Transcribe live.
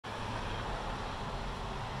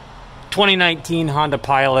2019 Honda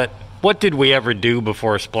Pilot. What did we ever do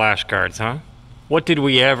before splash guards, huh? What did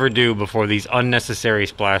we ever do before these unnecessary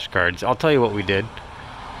splash guards? I'll tell you what we did.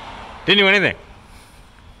 Didn't do anything.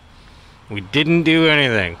 We didn't do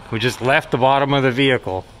anything. We just left the bottom of the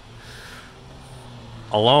vehicle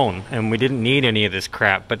alone, and we didn't need any of this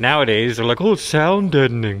crap. But nowadays, they're like, oh, sound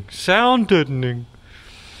deadening, sound deadening.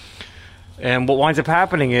 And what winds up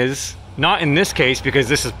happening is, not in this case because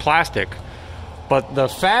this is plastic, but the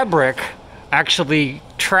fabric actually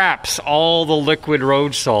traps all the liquid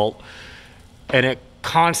road salt, and it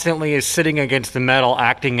constantly is sitting against the metal,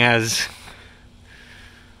 acting as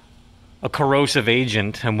a corrosive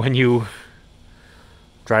agent. And when you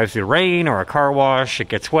drive through rain or a car wash, it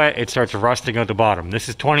gets wet, it starts rusting out the bottom. This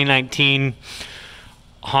is 2019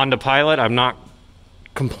 Honda Pilot. I'm not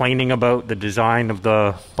complaining about the design of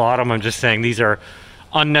the bottom. I'm just saying these are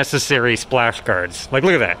unnecessary splash guards. Like,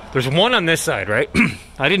 look at that. There's one on this side, right?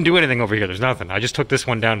 I didn't do anything over here. There's nothing. I just took this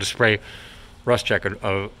one down to spray rust check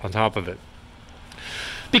on top of it.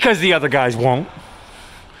 Because the other guys won't.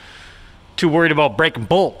 Too worried about breaking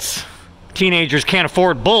bolts. Teenagers can't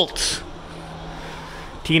afford bolts.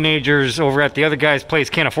 Teenagers over at the other guy's place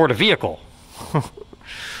can't afford a vehicle.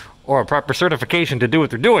 Or a proper certification to do what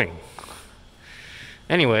they're doing.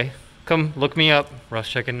 Anyway, come look me up.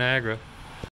 Rust Check in Niagara.